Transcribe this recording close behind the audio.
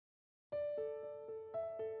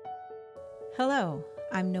Hello,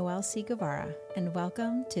 I'm Noelle C. Guevara, and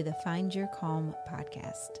welcome to the Find Your Calm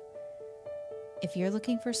podcast. If you're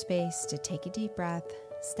looking for space to take a deep breath,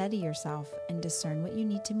 steady yourself, and discern what you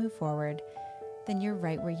need to move forward, then you're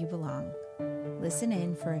right where you belong. Listen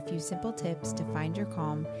in for a few simple tips to find your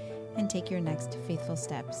calm and take your next faithful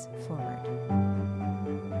steps forward.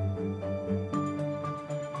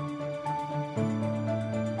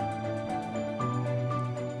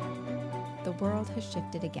 The world has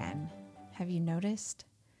shifted again. Have you noticed?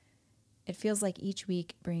 It feels like each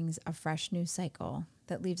week brings a fresh news cycle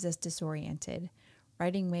that leaves us disoriented,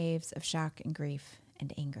 riding waves of shock and grief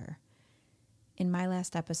and anger. In my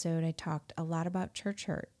last episode, I talked a lot about church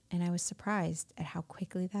hurt, and I was surprised at how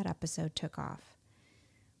quickly that episode took off.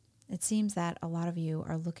 It seems that a lot of you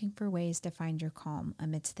are looking for ways to find your calm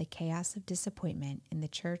amidst the chaos of disappointment in the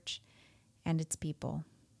church and its people.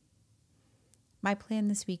 My plan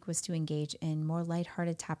this week was to engage in more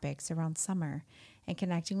lighthearted topics around summer and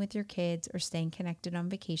connecting with your kids or staying connected on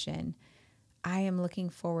vacation. I am looking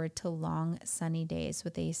forward to long, sunny days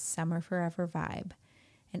with a summer forever vibe.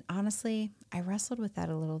 And honestly, I wrestled with that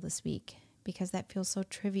a little this week because that feels so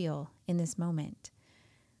trivial in this moment.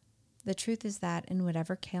 The truth is that in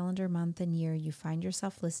whatever calendar month and year you find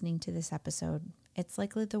yourself listening to this episode, it's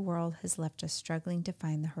likely the world has left us struggling to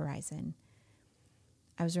find the horizon.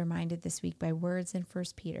 I was reminded this week by words in 1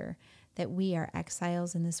 Peter that we are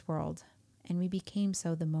exiles in this world, and we became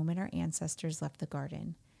so the moment our ancestors left the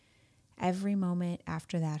garden. Every moment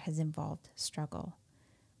after that has involved struggle.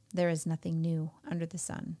 There is nothing new under the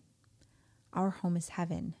sun. Our home is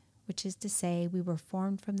heaven, which is to say we were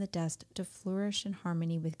formed from the dust to flourish in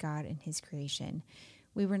harmony with God and His creation.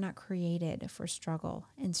 We were not created for struggle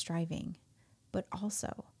and striving, but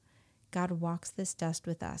also God walks this dust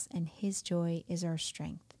with us, and His joy is our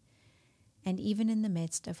strength. And even in the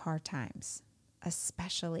midst of hard times,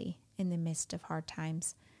 especially in the midst of hard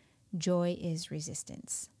times, joy is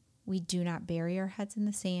resistance. We do not bury our heads in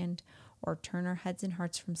the sand or turn our heads and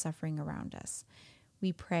hearts from suffering around us.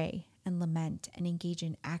 We pray and lament and engage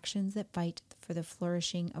in actions that fight for the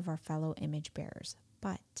flourishing of our fellow image bearers.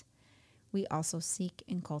 But we also seek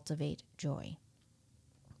and cultivate joy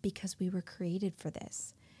because we were created for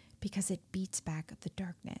this. Because it beats back the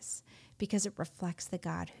darkness, because it reflects the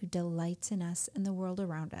God who delights in us and the world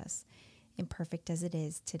around us, imperfect as it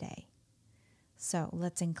is today. So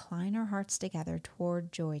let's incline our hearts together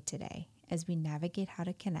toward joy today as we navigate how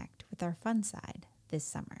to connect with our fun side this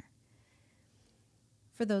summer.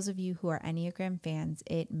 For those of you who are Enneagram fans,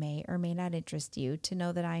 it may or may not interest you to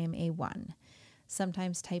know that I am a 1,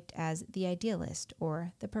 sometimes typed as the idealist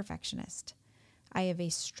or the perfectionist. I have a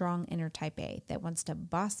strong inner type A that wants to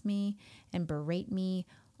boss me and berate me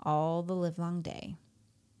all the livelong day.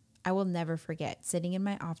 I will never forget sitting in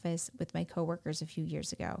my office with my coworkers a few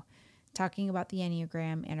years ago, talking about the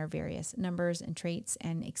Enneagram and our various numbers and traits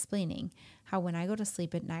and explaining how when I go to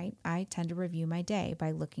sleep at night, I tend to review my day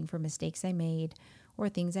by looking for mistakes I made or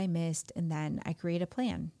things I missed, and then I create a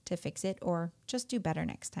plan to fix it or just do better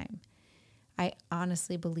next time. I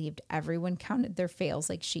honestly believed everyone counted their fails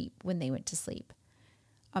like sheep when they went to sleep.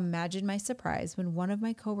 Imagine my surprise when one of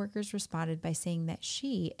my coworkers responded by saying that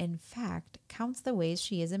she, in fact, counts the ways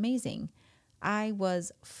she is amazing. I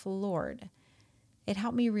was floored. It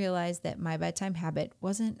helped me realize that my bedtime habit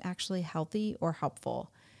wasn't actually healthy or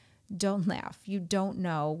helpful. Don't laugh. You don't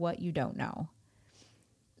know what you don't know.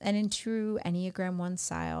 And in true Enneagram 1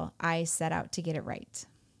 style, I set out to get it right.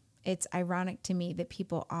 It's ironic to me that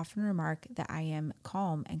people often remark that I am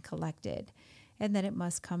calm and collected and that it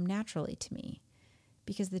must come naturally to me.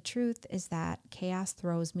 Because the truth is that chaos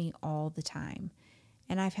throws me all the time,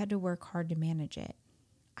 and I've had to work hard to manage it.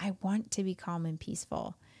 I want to be calm and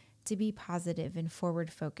peaceful, to be positive and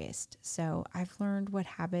forward-focused, so I've learned what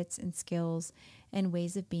habits and skills and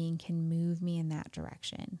ways of being can move me in that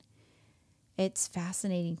direction. It's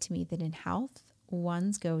fascinating to me that in health,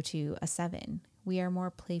 1s go to a 7. We are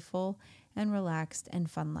more playful and relaxed and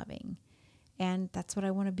fun-loving, and that's what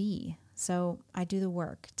I want to be. So I do the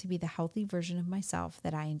work to be the healthy version of myself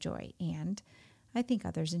that I enjoy, and I think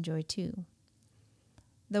others enjoy too.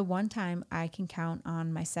 The one time I can count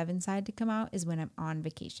on my 7 side to come out is when I'm on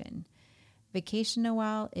vacation. Vacation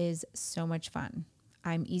Noelle is so much fun.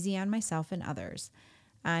 I'm easy on myself and others.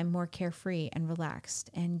 I'm more carefree and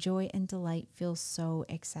relaxed, and joy and delight feel so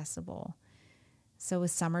accessible. So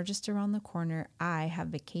with summer just around the corner, I have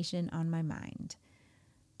vacation on my mind.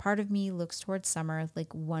 Part of me looks towards summer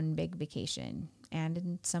like one big vacation, and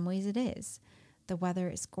in some ways it is. The weather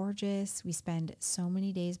is gorgeous. We spend so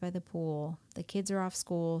many days by the pool. The kids are off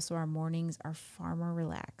school, so our mornings are far more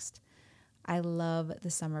relaxed. I love the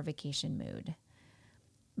summer vacation mood.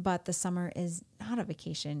 But the summer is not a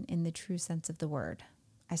vacation in the true sense of the word.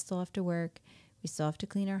 I still have to work. We still have to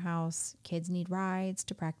clean our house. Kids need rides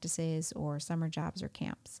to practices or summer jobs or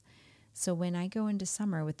camps. So when I go into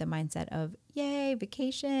summer with the mindset of, yay,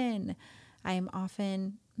 vacation, I am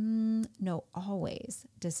often, no, always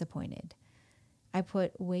disappointed. I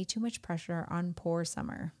put way too much pressure on poor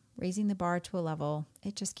summer, raising the bar to a level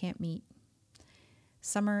it just can't meet.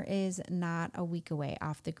 Summer is not a week away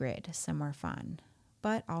off the grid, somewhere fun.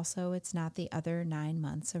 But also it's not the other 9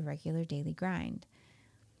 months of regular daily grind.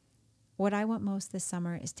 What I want most this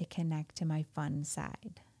summer is to connect to my fun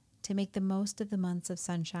side, to make the most of the months of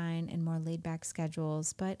sunshine and more laid-back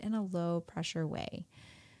schedules, but in a low-pressure way.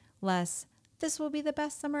 Less, this will be the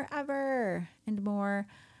best summer ever, and more,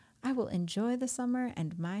 I will enjoy the summer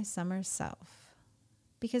and my summer self.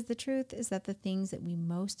 Because the truth is that the things that we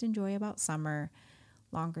most enjoy about summer,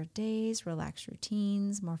 longer days, relaxed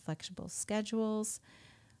routines, more flexible schedules,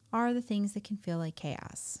 are the things that can feel like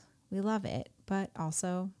chaos. We love it, but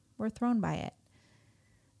also we're thrown by it.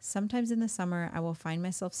 Sometimes in the summer, I will find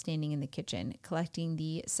myself standing in the kitchen, collecting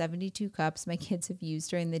the 72 cups my kids have used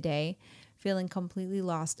during the day, feeling completely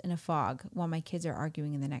lost in a fog while my kids are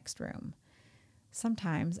arguing in the next room.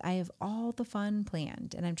 Sometimes I have all the fun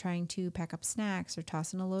planned and I'm trying to pack up snacks or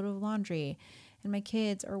toss in a load of laundry, and my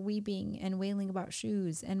kids are weeping and wailing about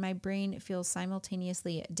shoes, and my brain feels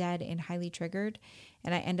simultaneously dead and highly triggered,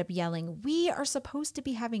 and I end up yelling, "We are supposed to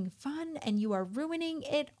be having fun and you are ruining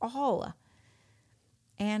it all."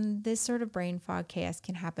 And this sort of brain fog chaos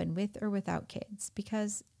can happen with or without kids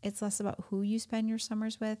because it's less about who you spend your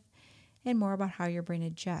summers with and more about how your brain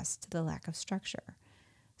adjusts to the lack of structure.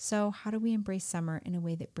 So how do we embrace summer in a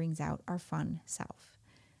way that brings out our fun self?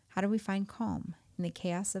 How do we find calm in the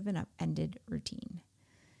chaos of an upended routine?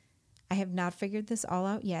 I have not figured this all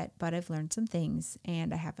out yet, but I've learned some things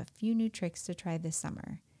and I have a few new tricks to try this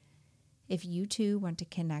summer. If you too want to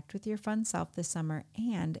connect with your fun self this summer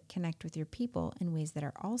and connect with your people in ways that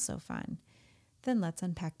are also fun, then let's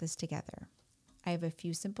unpack this together. I have a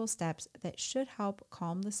few simple steps that should help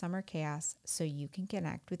calm the summer chaos so you can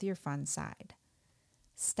connect with your fun side.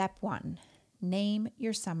 Step 1, name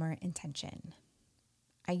your summer intention.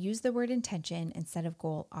 I use the word intention instead of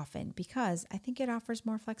goal often because I think it offers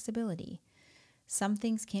more flexibility. Some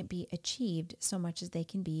things can't be achieved so much as they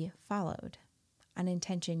can be followed. An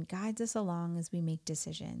intention guides us along as we make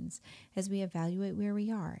decisions, as we evaluate where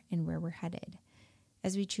we are and where we're headed,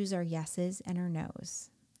 as we choose our yeses and our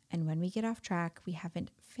nos. And when we get off track, we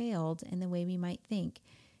haven't failed in the way we might think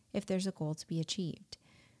if there's a goal to be achieved.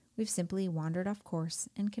 We've simply wandered off course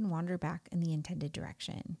and can wander back in the intended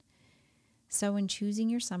direction. So when choosing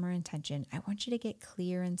your summer intention, I want you to get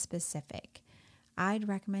clear and specific. I'd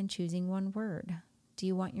recommend choosing one word. Do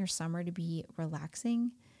you want your summer to be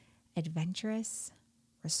relaxing, adventurous,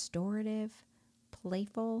 restorative,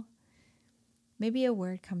 playful? Maybe a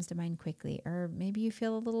word comes to mind quickly, or maybe you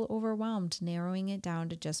feel a little overwhelmed narrowing it down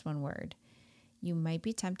to just one word. You might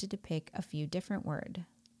be tempted to pick a few different words,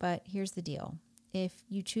 but here's the deal. If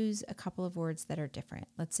you choose a couple of words that are different,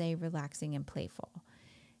 let's say relaxing and playful,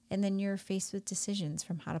 and then you're faced with decisions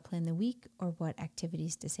from how to plan the week or what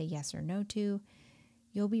activities to say yes or no to,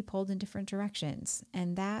 you'll be pulled in different directions,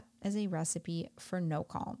 and that is a recipe for no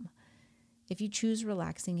calm. If you choose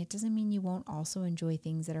relaxing, it doesn't mean you won't also enjoy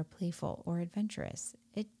things that are playful or adventurous.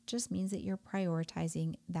 It just means that you're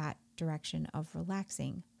prioritizing that direction of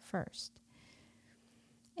relaxing first.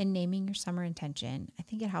 In naming your summer intention, I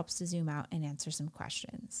think it helps to zoom out and answer some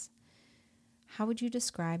questions. How would you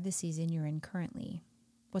describe the season you're in currently?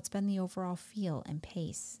 What's been the overall feel and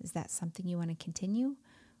pace? Is that something you want to continue,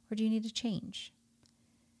 or do you need to change?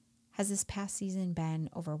 Has this past season been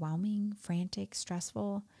overwhelming, frantic,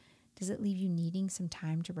 stressful? Does it leave you needing some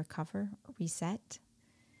time to recover or reset?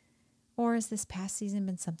 Or has this past season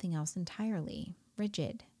been something else entirely,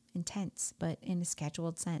 rigid, intense, but in a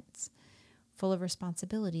scheduled sense, full of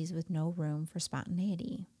responsibilities with no room for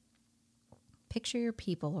spontaneity? Picture your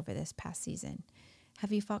people over this past season.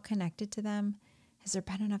 Have you felt connected to them? Has there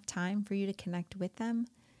been enough time for you to connect with them?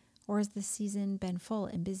 Or has this season been full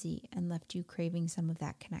and busy and left you craving some of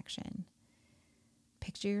that connection?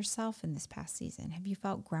 Picture yourself in this past season. Have you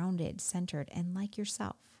felt grounded, centered, and like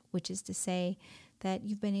yourself, which is to say that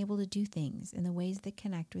you've been able to do things in the ways that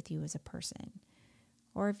connect with you as a person?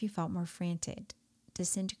 Or have you felt more frantic,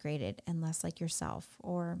 disintegrated, and less like yourself,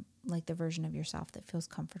 or like the version of yourself that feels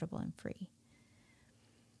comfortable and free?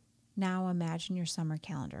 Now imagine your summer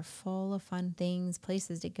calendar full of fun things,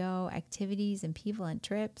 places to go, activities, and people and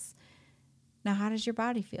trips. Now, how does your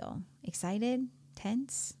body feel? Excited?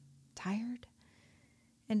 Tense? Tired?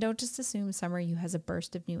 And don't just assume summer you has a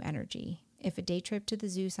burst of new energy. If a day trip to the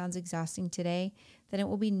zoo sounds exhausting today, then it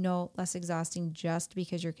will be no less exhausting just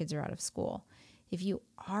because your kids are out of school. If you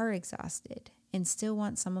are exhausted and still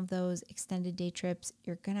want some of those extended day trips,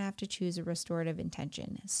 you're going to have to choose a restorative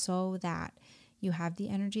intention so that you have the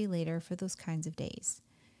energy later for those kinds of days.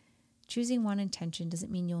 Choosing one intention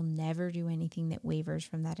doesn't mean you'll never do anything that wavers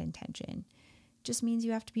from that intention. It just means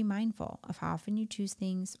you have to be mindful of how often you choose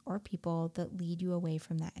things or people that lead you away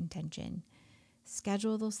from that intention.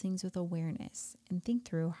 Schedule those things with awareness and think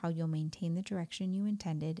through how you'll maintain the direction you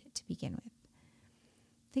intended to begin with.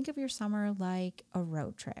 Think of your summer like a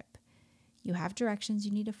road trip. You have directions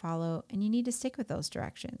you need to follow, and you need to stick with those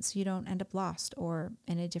directions so you don't end up lost or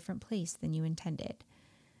in a different place than you intended.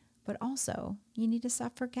 But also, you need to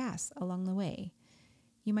stop for gas along the way.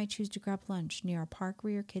 You might choose to grab lunch near a park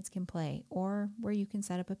where your kids can play or where you can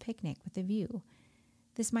set up a picnic with a view.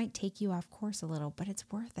 This might take you off course a little, but it's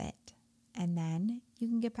worth it. And then you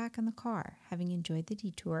can get back in the car, having enjoyed the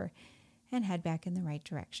detour, and head back in the right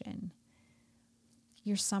direction.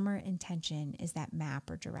 Your summer intention is that map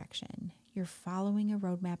or direction. You're following a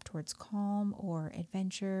roadmap towards calm or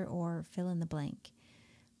adventure or fill in the blank.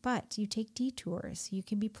 But you take detours so you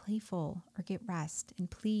can be playful or get rest. And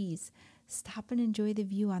please stop and enjoy the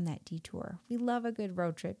view on that detour. We love a good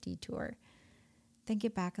road trip detour. Then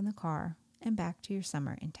get back in the car and back to your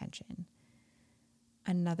summer intention.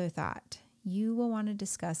 Another thought, you will want to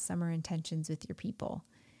discuss summer intentions with your people,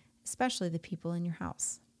 especially the people in your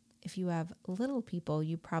house. If you have little people,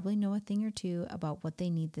 you probably know a thing or two about what they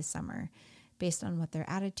need this summer based on what their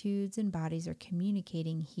attitudes and bodies are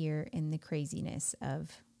communicating here in the craziness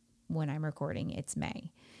of when I'm recording, it's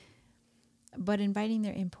May. But inviting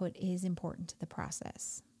their input is important to the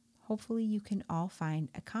process. Hopefully you can all find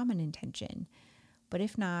a common intention, but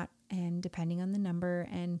if not, and depending on the number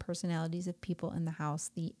and personalities of people in the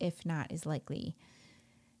house, the if not is likely.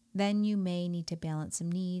 Then you may need to balance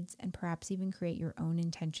some needs and perhaps even create your own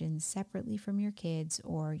intentions separately from your kids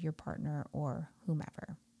or your partner or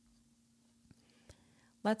whomever.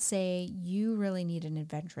 Let's say you really need an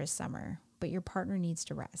adventurous summer, but your partner needs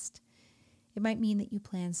to rest. It might mean that you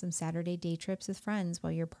plan some Saturday day trips with friends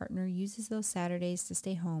while your partner uses those Saturdays to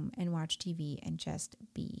stay home and watch TV and just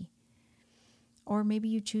be. Or maybe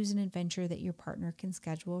you choose an adventure that your partner can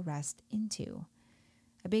schedule rest into.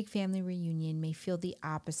 A big family reunion may feel the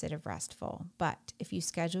opposite of restful, but if you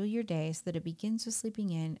schedule your day so that it begins with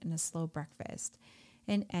sleeping in and a slow breakfast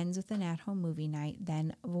and ends with an at-home movie night,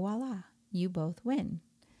 then voila, you both win.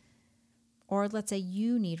 Or let's say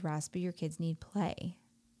you need rest, but your kids need play.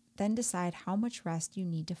 Then decide how much rest you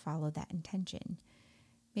need to follow that intention.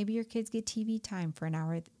 Maybe your kids get TV time for an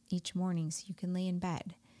hour each morning so you can lay in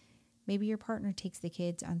bed. Maybe your partner takes the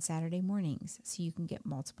kids on Saturday mornings so you can get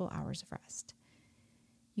multiple hours of rest.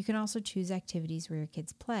 You can also choose activities where your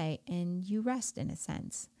kids play and you rest in a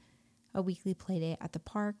sense. A weekly play day at the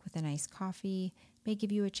park with a nice coffee may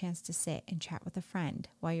give you a chance to sit and chat with a friend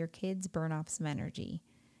while your kids burn off some energy.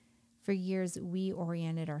 For years, we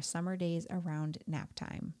oriented our summer days around nap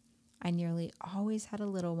time. I nearly always had a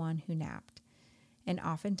little one who napped, and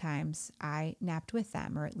oftentimes I napped with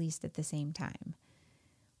them, or at least at the same time.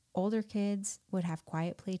 Older kids would have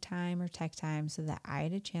quiet playtime or tech time so that I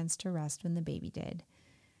had a chance to rest when the baby did.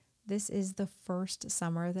 This is the first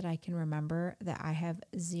summer that I can remember that I have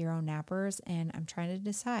 0 nappers, and I'm trying to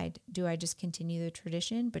decide, do I just continue the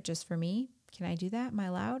tradition, but just for me? Can I do that? Am I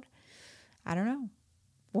allowed? I don't know.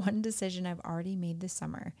 One decision I've already made this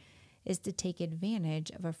summer is to take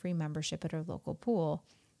advantage of a free membership at our local pool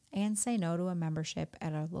and say no to a membership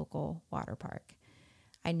at our local water park.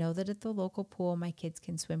 I know that at the local pool, my kids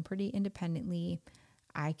can swim pretty independently.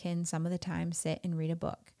 I can some of the time sit and read a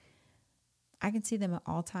book. I can see them at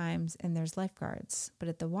all times and there's lifeguards, but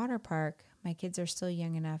at the water park, my kids are still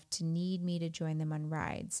young enough to need me to join them on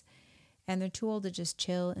rides, and they're too old to just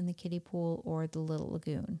chill in the kiddie pool or the little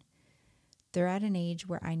lagoon. They're at an age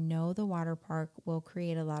where I know the water park will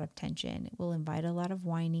create a lot of tension. It will invite a lot of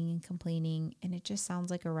whining and complaining, and it just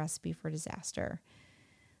sounds like a recipe for disaster.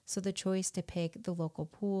 So the choice to pick the local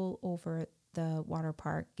pool over the water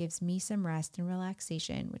park gives me some rest and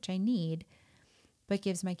relaxation, which I need, but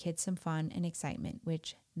gives my kids some fun and excitement,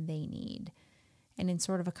 which they need. And in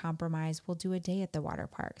sort of a compromise, we'll do a day at the water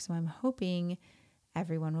park. So I'm hoping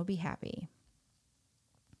everyone will be happy.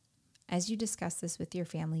 As you discuss this with your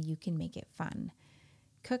family, you can make it fun.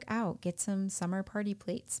 Cook out, get some summer party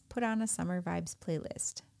plates, put on a summer vibes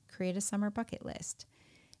playlist, create a summer bucket list.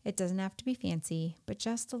 It doesn't have to be fancy, but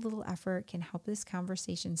just a little effort can help this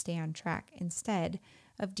conversation stay on track instead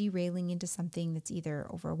of derailing into something that's either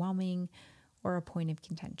overwhelming or a point of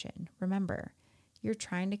contention. Remember, You're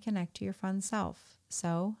trying to connect to your fun self.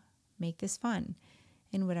 So make this fun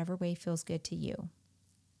in whatever way feels good to you.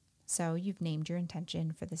 So you've named your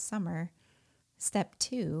intention for the summer. Step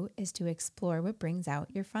 2 is to explore what brings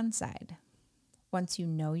out your fun side. Once you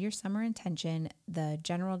know your summer intention, the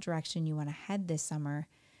general direction you want to head this summer,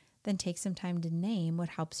 then take some time to name what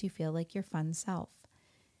helps you feel like your fun self.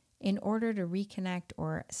 In order to reconnect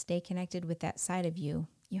or stay connected with that side of you,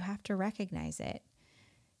 you have to recognize it.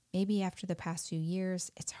 Maybe after the past few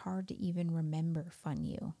years, it's hard to even remember fun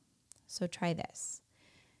you. So try this.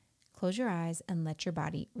 Close your eyes and let your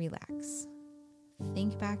body relax.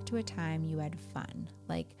 Think back to a time you had fun,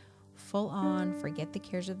 like full on, forget the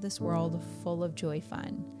cares of this world, full of joy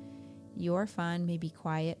fun. Your fun may be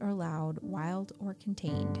quiet or loud, wild or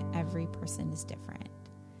contained. Every person is different.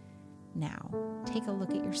 Now, take a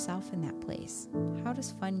look at yourself in that place. How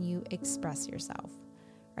does fun you express yourself?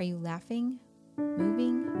 Are you laughing,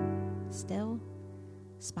 moving, still,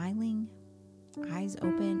 smiling, eyes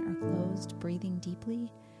open or closed, breathing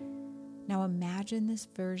deeply? Now imagine this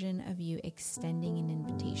version of you extending an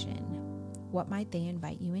invitation. What might they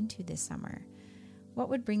invite you into this summer? What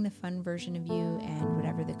would bring the fun version of you and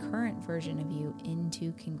whatever the current version of you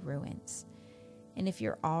into congruence? And if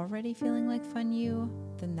you're already feeling like fun you,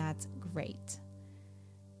 then that's great.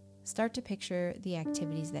 Start to picture the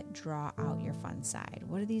activities that draw out your fun side.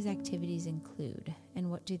 What do these activities include,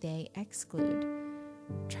 and what do they exclude?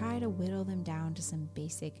 Try to whittle them down to some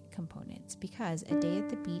basic components, because a day at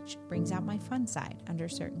the beach brings out my fun side under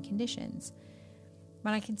certain conditions.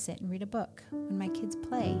 When I can sit and read a book, when my kids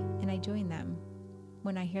play and I join them,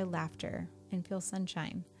 when I hear laughter and feel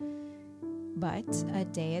sunshine. But a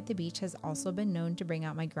day at the beach has also been known to bring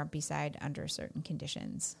out my grumpy side under certain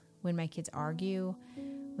conditions. When my kids argue,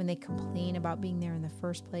 when they complain about being there in the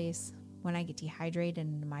first place, when I get dehydrated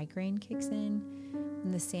and a migraine kicks in,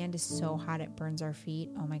 when the sand is so hot it burns our feet.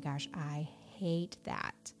 Oh my gosh, I hate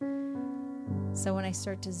that. So when I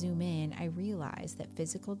start to zoom in, I realize that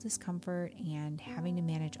physical discomfort and having to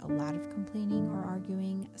manage a lot of complaining or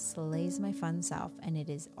arguing slays my fun self, and it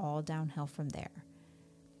is all downhill from there.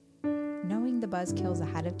 Knowing the buzzkills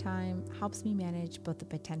ahead of time helps me manage both the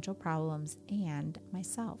potential problems and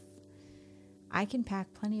myself. I can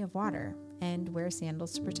pack plenty of water and wear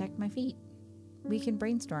sandals to protect my feet. We can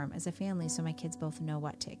brainstorm as a family so my kids both know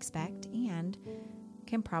what to expect and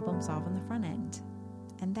can problem solve on the front end.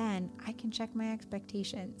 And then I can check my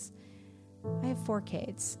expectations. I have 4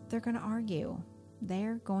 kids. They're going to argue.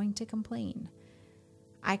 They're going to complain.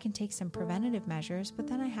 I can take some preventative measures, but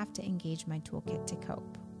then I have to engage my toolkit to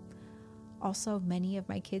cope. Also, many of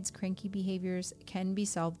my kids' cranky behaviors can be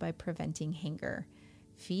solved by preventing hanger.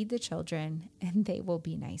 Feed the children and they will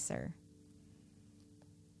be nicer.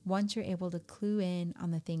 Once you're able to clue in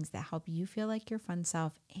on the things that help you feel like your fun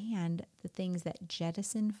self and the things that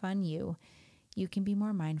jettison fun you can be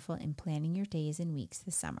more mindful in planning your days and weeks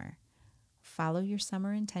this summer. Follow your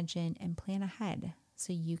summer intention and plan ahead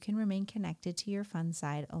so you can remain connected to your fun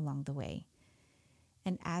side along the way.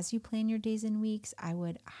 And as you plan your days and weeks, I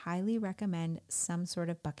would highly recommend some sort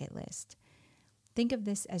of bucket list. Think of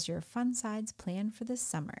this as your fun sides plan for this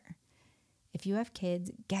summer. If you have kids,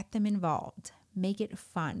 get them involved. Make it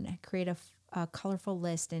fun. Create a colorful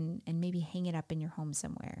list and maybe hang it up in your home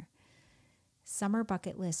somewhere. Summer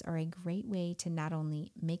bucket lists are a great way to not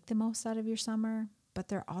only make the most out of your summer, but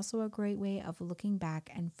they're also a great way of looking back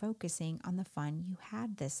and focusing on the fun you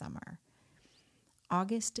had this summer.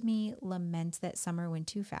 August me laments that summer went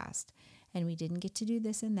too fast and we didn't get to do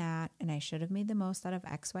this and that, and I should have made the most out of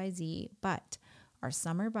XYZ, but our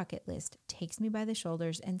summer bucket list takes me by the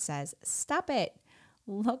shoulders and says, stop it.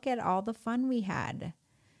 Look at all the fun we had.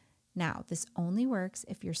 Now, this only works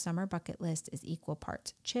if your summer bucket list is equal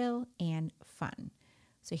parts chill and fun.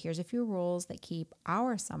 So here's a few rules that keep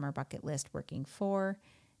our summer bucket list working for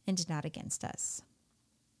and not against us.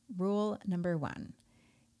 Rule number 1,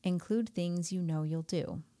 include things you know you'll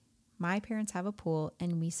do. My parents have a pool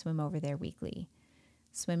and we swim over there weekly.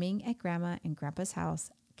 Swimming at Grandma and Grandpa's house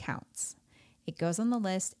counts. It goes on the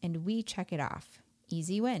list and we check it off.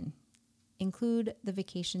 Easy win. Include the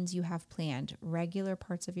vacations you have planned, regular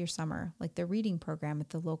parts of your summer, like the reading program at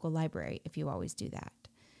the local library, if you always do that.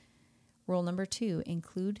 Rule number 2,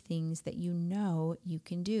 include things that you know you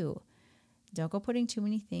can do. Don't go putting too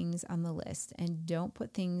many things on the list, and don't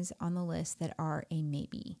put things on the list that are a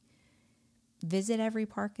maybe. Visit every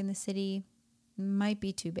park in the city might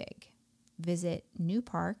be too big. Visit new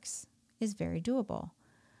parks is very doable.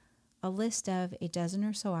 A list of a dozen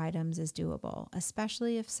or so items is doable,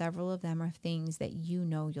 especially if several of them are things that you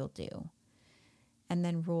know you'll do. And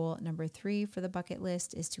then rule number 3 for the bucket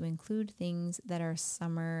list is to include things that are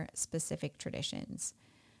summer-specific traditions.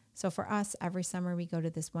 So for us, every summer we go to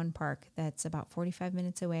this one park that's about 45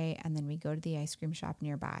 minutes away, and then we go to the ice cream shop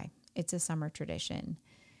nearby. It's a summer tradition.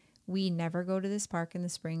 We never go to this park in the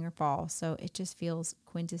spring or fall, so it just feels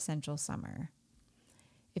quintessential summer.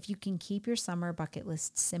 If you can keep your summer bucket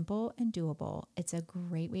list simple and doable, it's a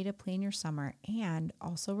great way to plan your summer and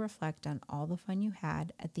also reflect on all the fun you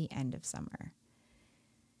had at the end of summer.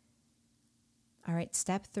 All right,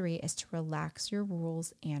 step 3 is to relax your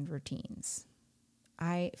rules and routines.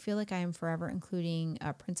 I feel like I am forever including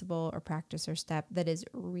a principle or practice or step that is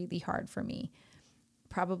really hard for me.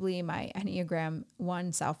 Probably my Enneagram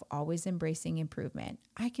 1 self, always embracing improvement.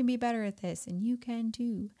 I can be better at this and you can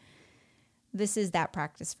too. This is that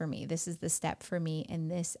practice for me. This is the step for me in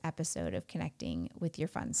this episode of Connecting with Your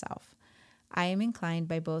Fun Self. I am inclined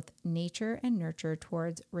by both nature and nurture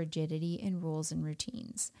towards rigidity in rules and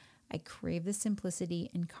routines. I crave the simplicity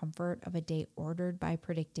and comfort of a day ordered by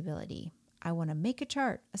predictability. I want to make a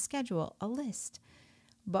chart, a schedule, a list.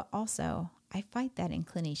 But also, I fight that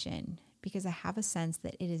inclination because I have a sense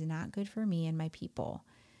that it is not good for me and my people.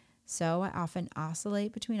 So I often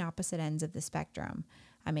oscillate between opposite ends of the spectrum.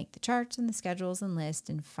 I make the charts and the schedules and lists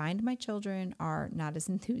and find my children are not as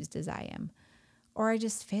enthused as I am. Or I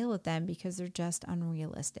just fail at them because they're just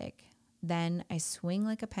unrealistic. Then I swing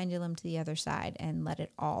like a pendulum to the other side and let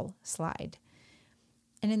it all slide.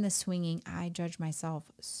 And in the swinging, I judge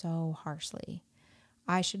myself so harshly.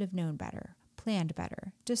 I should have known better, planned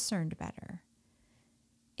better, discerned better.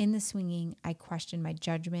 In the swinging, I question my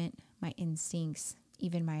judgment, my instincts,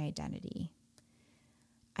 even my identity.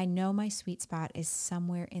 I know my sweet spot is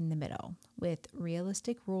somewhere in the middle, with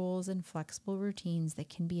realistic rules and flexible routines that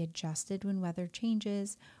can be adjusted when weather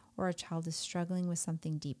changes or a child is struggling with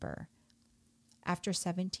something deeper. After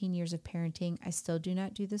 17 years of parenting, I still do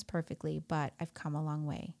not do this perfectly, but I've come a long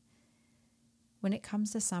way. When it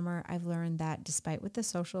comes to summer, I've learned that despite what the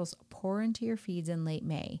socials pour into your feeds in late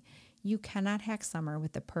May, you cannot hack summer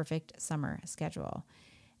with the perfect summer schedule.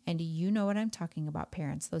 And you know what I'm talking about,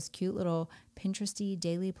 parents, those cute little Pinteresty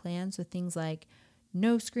daily plans with things like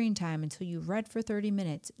no screen time until you've read for 30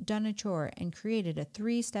 minutes, done a chore, and created a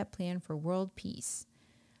 3-step plan for world peace.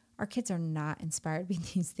 Our kids are not inspired by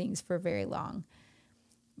these things for very long.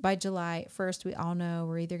 By July 1st, we all know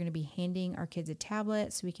we're either going to be handing our kids a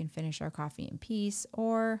tablet so we can finish our coffee in peace,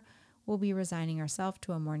 or we'll be resigning ourselves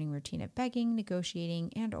to a morning routine of begging,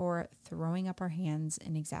 negotiating, and or throwing up our hands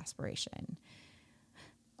in exasperation.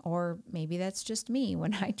 Or maybe that's just me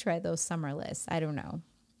when I try those summer lists. I don't know.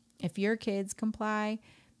 If your kids comply,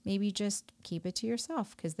 maybe just keep it to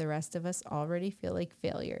yourself because the rest of us already feel like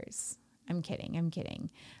failures. I'm kidding.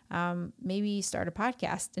 Maybe start a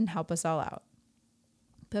podcast and help us all out.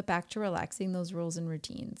 But back to relaxing those rules and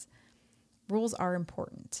routines. Rules are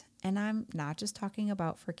important, and I'm not just talking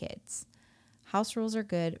about for kids. House rules are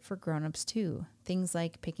good for grown-ups too. Things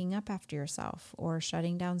like picking up after yourself or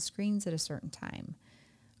shutting down screens at a certain time.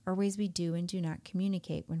 Or ways we do and do not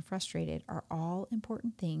communicate when frustrated are all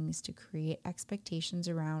important things to create expectations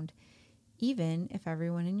around, even if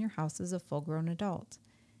everyone in your house is a full-grown adult.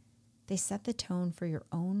 They set the tone for your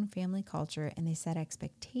own family culture, and they set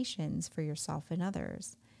expectations for yourself and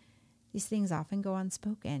others. These things often go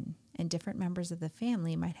unspoken, and different members of the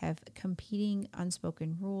family might have competing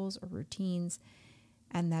unspoken rules or routines,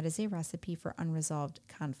 and that is a recipe for unresolved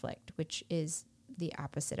conflict, which is the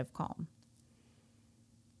opposite of calm.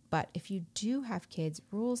 But if you do have kids,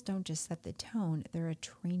 rules don't just set the tone, they're a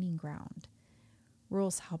training ground.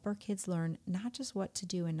 Rules help our kids learn not just what to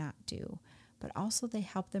do and not do, but also they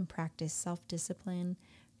help them practice self-discipline,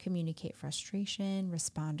 communicate frustration,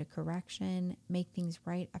 respond to correction, make things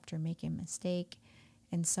right after making a mistake,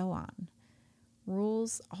 and so on.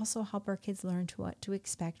 Rules also help our kids learn what to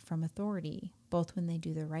expect from authority, both when they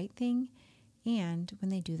do the right thing and when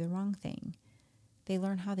they do the wrong thing. They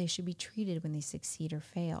learn how they should be treated when they succeed or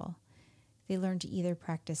fail. They learn to either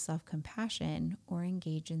practice self-compassion or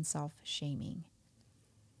engage in self-shaming.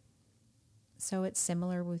 So it's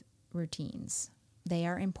similar with routines. They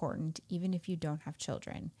are important even if you don't have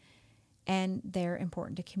children, and they're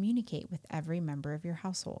important to communicate with every member of your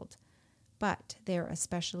household, but they're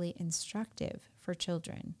especially instructive for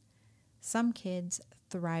children. Some kids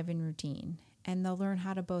thrive in routine, and they'll learn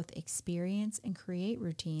how to both experience and create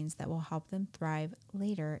routines that will help them thrive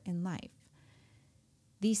later in life.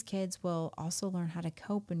 These kids will also learn how to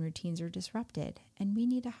cope when routines are disrupted, and we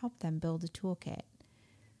need to help them build a toolkit.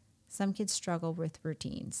 Some kids struggle with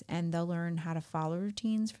routines, and they'll learn how to follow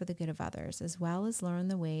routines for the good of others, as well as learn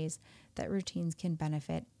the ways that routines can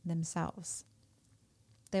benefit themselves.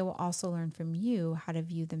 They will also learn from you how to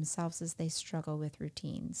view themselves as they struggle with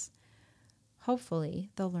routines. Hopefully,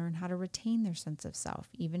 they'll learn how to retain their sense of self,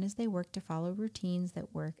 even as they work to follow routines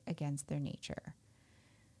that work against their nature.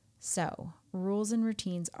 So, rules and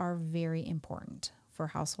routines are very important for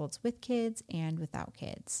households with kids and without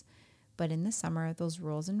kids. But in the summer, those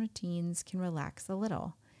rules and routines can relax a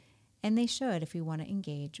little, and they should if we want to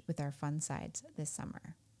engage with our fun sides this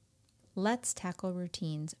summer. Let's tackle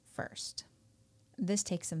routines first. This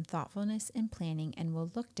takes some thoughtfulness and planning and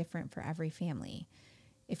will look different for every family.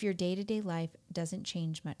 If your day-to-day life doesn't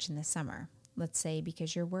change much in the summer, let's say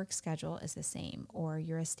because your work schedule is the same, or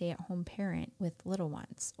you're a stay-at-home parent with little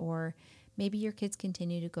ones, or maybe your kids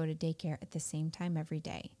continue to go to daycare at the same time every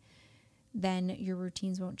day, then your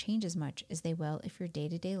routines won't change as much as they will if your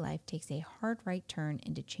day-to-day life takes a hard right turn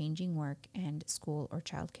into changing work and school or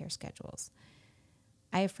childcare schedules.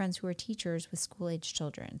 I have friends who are teachers with school-age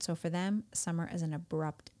children, so for them, summer is an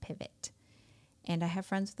abrupt pivot. And I have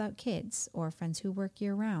friends without kids or friends who work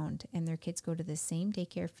year-round and their kids go to the same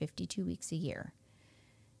daycare 52 weeks a year.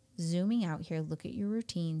 Zooming out here, look at your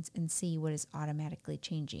routines and see what is automatically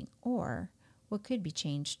changing or what could be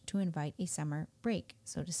changed to invite a summer break,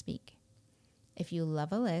 so to speak. If you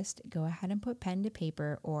love a list, go ahead and put pen to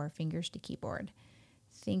paper or fingers to keyboard.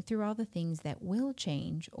 Think through all the things that will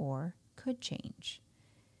change or could change.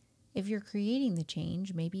 If you're creating the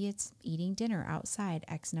change, maybe it's eating dinner outside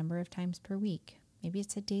X number of times per week. Maybe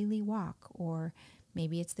it's a daily walk, or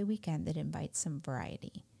maybe it's the weekend that invites some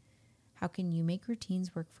variety. How can you make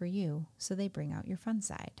routines work for you so they bring out your fun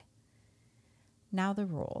side? Now the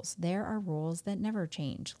rules. There are rules that never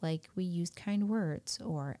change, like we use kind words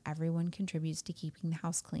or everyone contributes to keeping the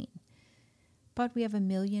house clean. But we have a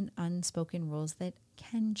million unspoken rules that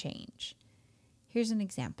can change. Here's an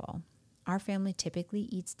example. Our family typically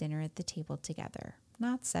eats dinner at the table together,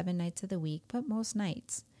 not 7 nights of the week, but most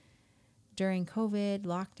nights. During COVID,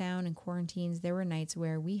 lockdown, and quarantines, there were nights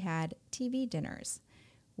where we had TV dinners.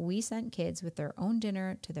 We sent kids with their own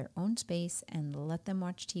dinner to their own space and let them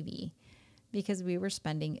watch TV because we were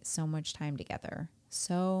spending so much time together.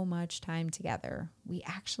 So much time together. We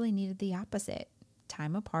actually needed the opposite,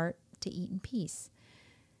 time apart to eat in peace.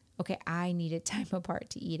 Okay, I needed time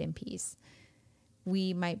apart to eat in peace.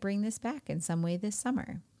 We might bring this back in some way this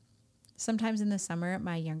summer. Sometimes in the summer,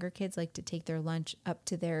 my younger kids like to take their lunch up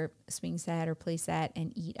to their swing set or play set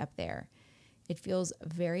and eat up there. It feels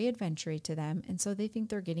very adventurous to them, and so they think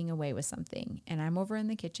they're getting away with something. And I'm over in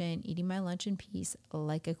the kitchen eating my lunch in peace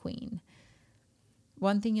like a queen.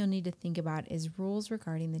 One thing you'll need to think about is rules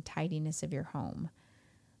regarding the tidiness of your home.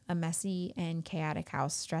 A messy and chaotic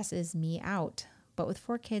house stresses me out, but with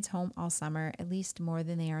 4 kids home all summer, at least more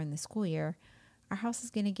than they are in the school year, our house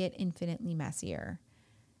is going to get infinitely messier.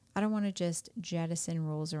 I don't want to just jettison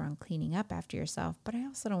rules around cleaning up after yourself, but I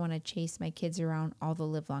also don't want to chase my kids around all the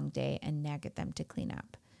livelong day and nag at them to clean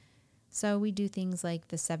up. So we do things like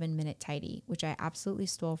the 7-minute tidy, which I absolutely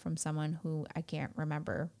stole from someone who I can't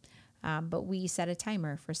remember. But we set a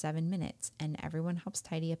timer for 7 minutes and everyone helps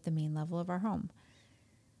tidy up the main level of our home.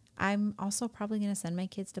 I'm also probably going to send my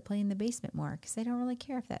kids to play in the basement more because they don't really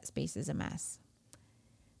care if that space is a mess.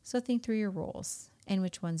 So think through your rules and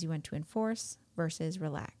which ones you want to enforce versus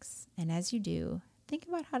relax. And as you do, think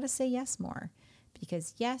about how to say yes more,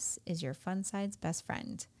 because yes is your fun side's best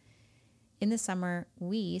friend. In the summer,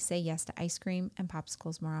 we say yes to ice cream and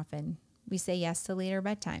popsicles more often. We say yes to later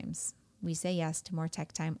bedtimes. We say yes to more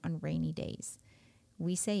tech time on rainy days.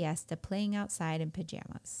 We say yes to playing outside in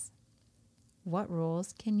pajamas. What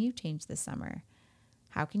rules can you change this summer?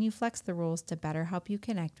 How can you flex the rules to better help you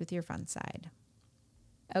connect with your fun side?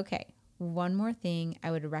 Okay, one more thing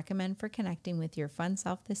I would recommend for connecting with your fun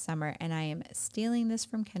self this summer, and I am stealing this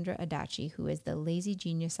from Kendra Adachi, who is the lazy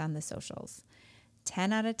genius on the socials.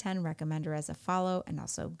 10 out of 10 recommend her as a follow, and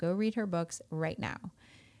also go read her books right now.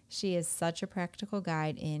 She is such a practical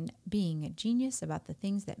guide in being a genius about the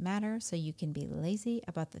things that matter so you can be lazy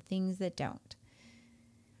about the things that don't.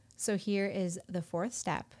 So here is the 4th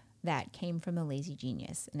step that came from the lazy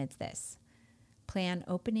genius, and it's this. Plan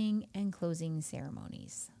opening and closing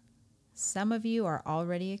ceremonies. Some of you are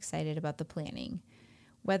already excited about the planning.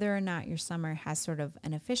 Whether or not your summer has sort of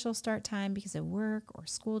an official start time because of work or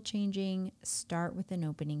school changing, start with an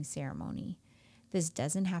opening ceremony. This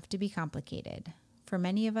doesn't have to be complicated. For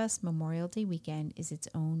many of us, Memorial Day weekend is its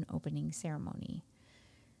own opening ceremony.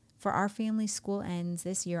 For our family, school ends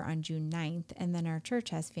this year on June 9th, and then our church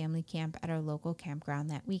has family camp at our local campground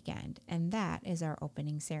that weekend, and that is our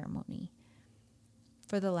opening ceremony.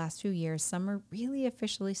 For the last few years, summer really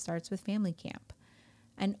officially starts with family camp.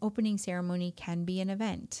 An opening ceremony can be an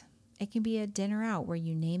event. It can be a dinner out where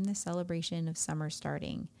you name the celebration of summer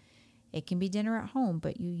starting. It can be dinner at home,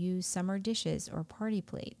 but you use summer dishes or party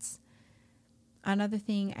plates. Another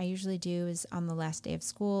thing I usually do is on the last day of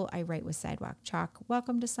school, I write with sidewalk chalk,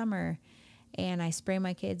 "Welcome to summer." And I spray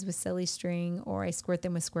my kids with silly string or I squirt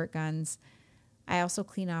them with squirt guns. I also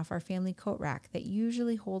clean off our family coat rack that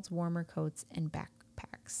usually holds warmer coats and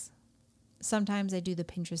backpacks. Sometimes I do the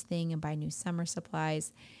Pinterest thing and buy new summer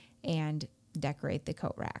supplies and decorate the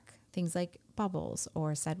coat rack. Things like bubbles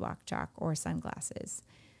or sidewalk chalk or sunglasses.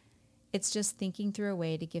 It's just thinking through a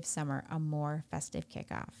way to give summer a more festive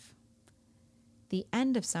kickoff. The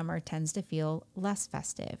end of summer tends to feel less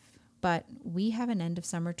festive, but we have an end of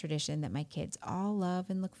summer tradition that my kids all love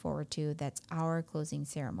and look forward to. That's our closing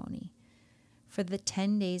ceremony. For the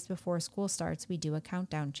 10 days before school starts, we do a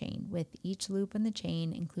countdown chain with each loop in the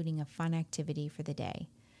chain, including a fun activity for the day.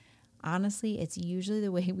 Honestly, it's usually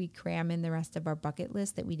the way we cram in the rest of our bucket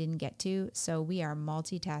list that we didn't get to, so we are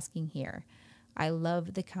multitasking here. I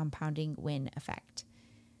love the compounding win effect.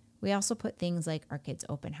 We also put things like our kids'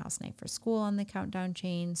 open house night for school on the countdown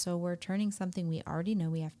chain, so we're turning something we already know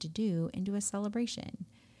we have to do into a celebration.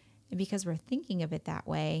 And because we're thinking of it that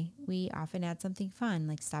way, we often add something fun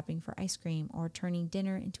like stopping for ice cream or turning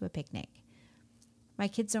dinner into a picnic. My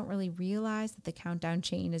kids don't really realize that the countdown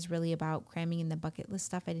chain is really about cramming in the bucket list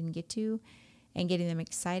stuff I didn't get to and getting them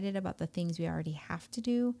excited about the things we already have to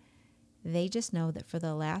do. They just know that for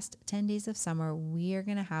the last 10 days of summer, we are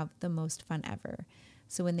going to have the most fun ever.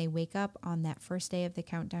 So when they wake up on that first day of the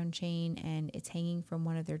countdown chain and it's hanging from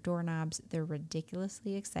one of their doorknobs, they're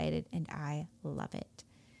ridiculously excited and I love it.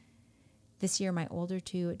 This year, my older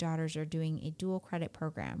two daughters are doing a dual credit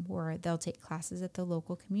program where they'll take classes at the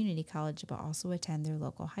local community college but also attend their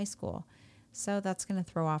local high school. So that's going to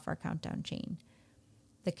throw off our countdown chain.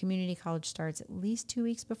 The community college starts at least 2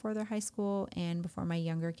 weeks before their high school and before my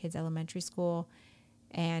younger kids' elementary school.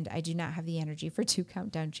 And I do not have the energy for 2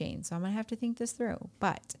 countdown chains, so I'm going to have to think this through.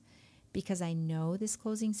 But because I know this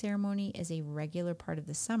closing ceremony is a regular part of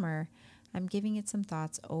the summer, I'm giving it some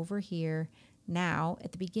thoughts over here now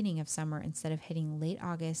at the beginning of summer instead of hitting late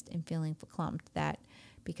August and feeling verklempt that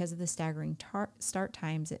because of the staggering start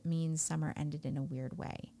times, it means summer ended in a weird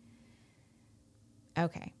way.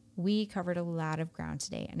 Okay, we covered a lot of ground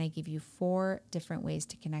today, and I gave you 4 different ways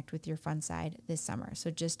to connect with your fun side this summer.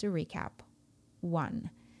 So just to recap. 1,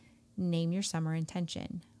 name your summer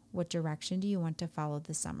intention. What direction do you want to follow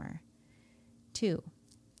this summer? 2,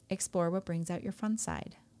 explore what brings out your fun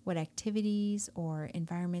side. What activities or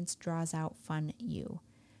environments draws out fun you?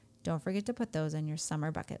 Don't forget to put those on your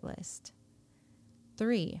summer bucket list.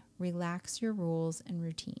 3, relax your rules and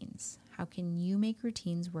routines. How can you make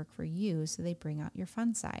routines work for you so they bring out your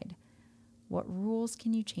fun side? What rules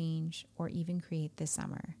can you change or even create this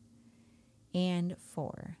summer? And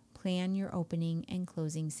 4, plan your opening and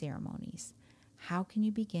closing ceremonies. How can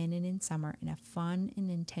you begin and end summer in a fun and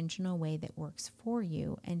intentional way that works for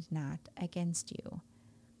you and not against you?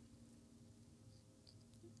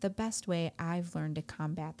 The best way I've learned to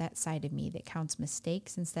combat that side of me that counts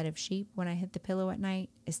mistakes instead of sheep when I hit the pillow at night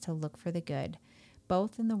is to look for the good,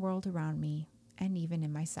 both in the world around me and even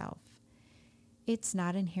in myself. It's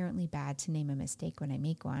not inherently bad to name a mistake when I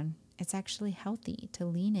make one. It's actually healthy to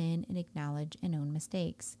lean in and acknowledge and own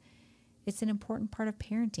mistakes. It's an important part of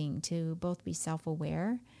parenting to both be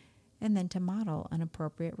self-aware and then to model an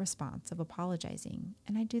appropriate response of apologizing.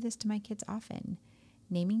 And I do this to my kids often,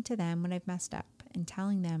 naming to them when I've messed up and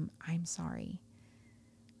telling them I'm sorry.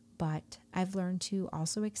 But I've learned to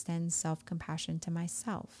also extend self-compassion to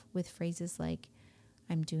myself with phrases like,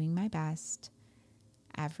 I'm doing my best,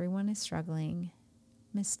 everyone is struggling,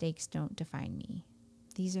 mistakes don't define me.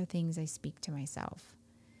 These are things I speak to myself.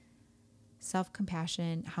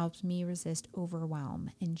 Self-compassion helps me resist overwhelm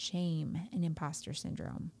and shame and imposter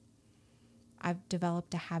syndrome. I've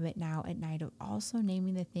developed a habit now at night of also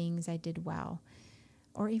naming the things I did well,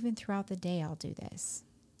 or even throughout the day I'll do this.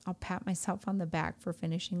 I'll pat myself on the back for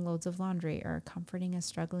finishing loads of laundry or comforting a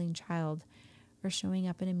struggling child or showing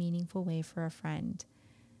up in a meaningful way for a friend.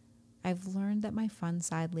 I've learned that my fun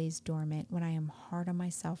side lays dormant when I am hard on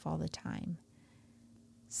myself all the time.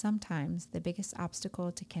 Sometimes the biggest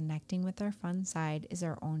obstacle to connecting with our fun side is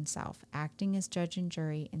our own self, acting as judge and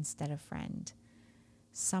jury instead of friend.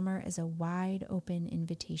 Summer is a wide open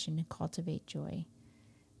invitation to cultivate joy,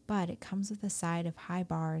 but it comes with a side of high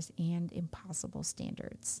bars and impossible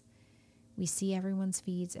standards. We see everyone's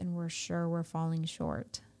feeds and we're sure we're falling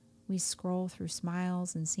short. We scroll through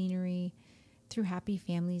smiles and scenery, through happy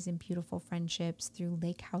families and beautiful friendships, through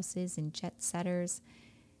lake houses and jet setters,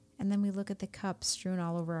 and then we look at the cups strewn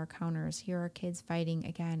all over our counters, hear our kids fighting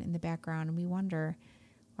again in the background, and we wonder,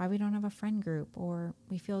 why we don't have a friend group, or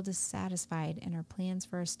we feel dissatisfied in our plans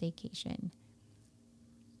for our staycation.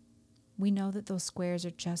 We know that those squares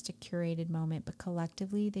are just a curated moment, but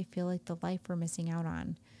collectively they feel like the life we're missing out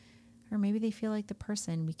on. Or maybe they feel like the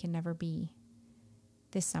person we can never be.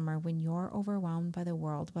 This summer, when you're overwhelmed by the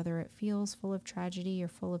world, whether it feels full of tragedy or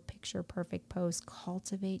full of picture-perfect posts,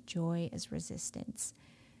 cultivate joy as resistance.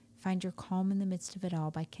 Find your calm in the midst of it all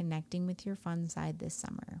by connecting with your fun side this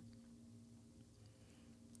summer.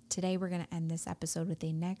 Today, we're going to end this episode with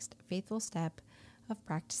a next faithful step of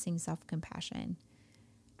practicing self-compassion.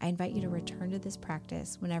 I invite you to return to this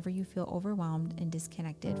practice whenever you feel overwhelmed and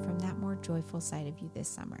disconnected from that more joyful side of you this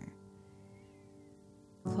summer.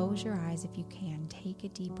 Close your eyes if you can. Take a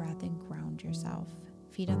deep breath and ground yourself.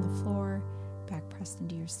 Feet on the floor, back pressed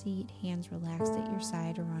into your seat, hands relaxed at your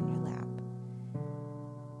side or on your lap.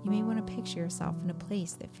 You may want to picture yourself in a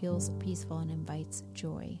place that feels peaceful and invites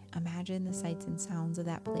joy. Imagine the sights and sounds of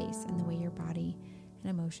that place and the way your body and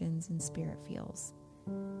emotions and spirit feels.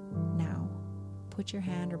 Now, put your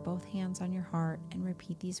hand or both hands on your heart and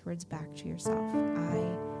repeat these words back to yourself. I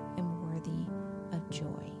am worthy of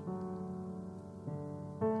joy.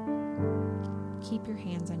 Keep your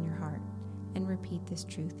hands on your heart and repeat this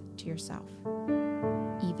truth to yourself.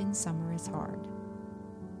 Even summer is hard.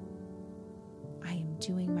 I am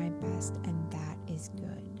doing my best, and that is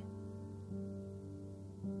good.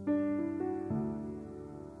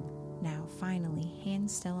 Now, finally,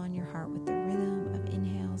 hands still on your heart with the rhythm of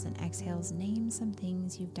inhales and exhales. Name some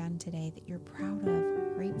things you've done today that you're proud of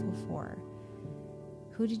or grateful for.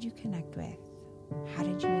 Who did you connect with? How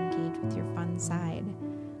did you engage with your fun side?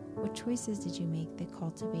 What choices did you make that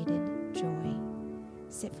cultivated joy?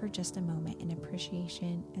 Sit for just a moment in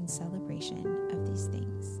appreciation and celebration of these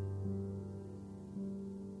things.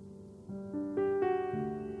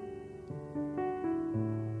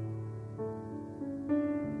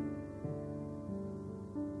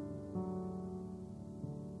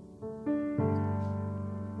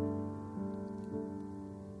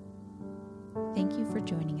 Thank you for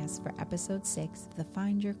joining us for episode 6 of the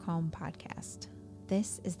Find Your Calm podcast.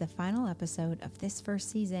 This is the final episode of this first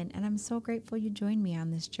season, and I'm so grateful you joined me on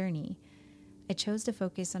this journey. I chose to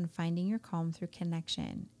focus on finding your calm through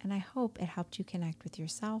connection, and I hope it helped you connect with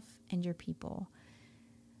yourself and your people.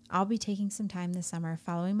 I'll be taking some time this summer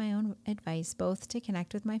following my own advice, both to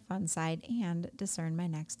connect with my fun side and discern my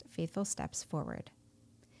next faithful steps forward.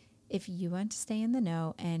 If you want to stay in the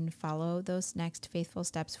know and follow those next faithful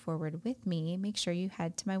steps forward with me, make sure you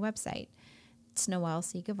head to my website. It's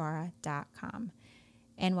noelleCguevara.com.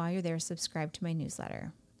 And while you're there, subscribe to my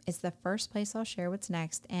newsletter. It's the first place I'll share what's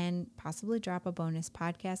next and possibly drop a bonus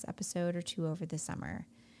podcast episode or 2 over the summer.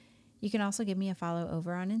 You can also give me a follow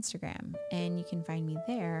over on Instagram, and you can find me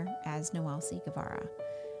there as Noelle C. Guevara.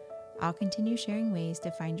 I'll continue sharing ways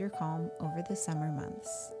to find your calm over the summer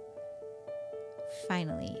months.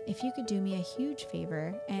 Finally, if you could do me a huge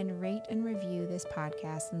favor and rate and review this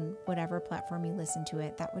podcast on whatever platform you listen to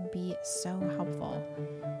it, that would be so helpful.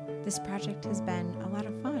 This project has been a lot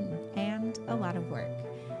of fun and a lot of work,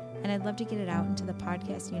 and I'd love to get it out into the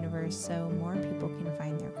podcast universe so more people can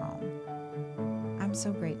find their calm. I'm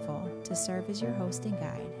so grateful to serve as your host and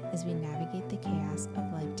guide as we navigate the chaos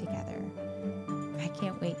of life together. I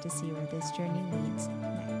can't wait to see where this journey leads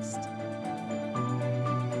next.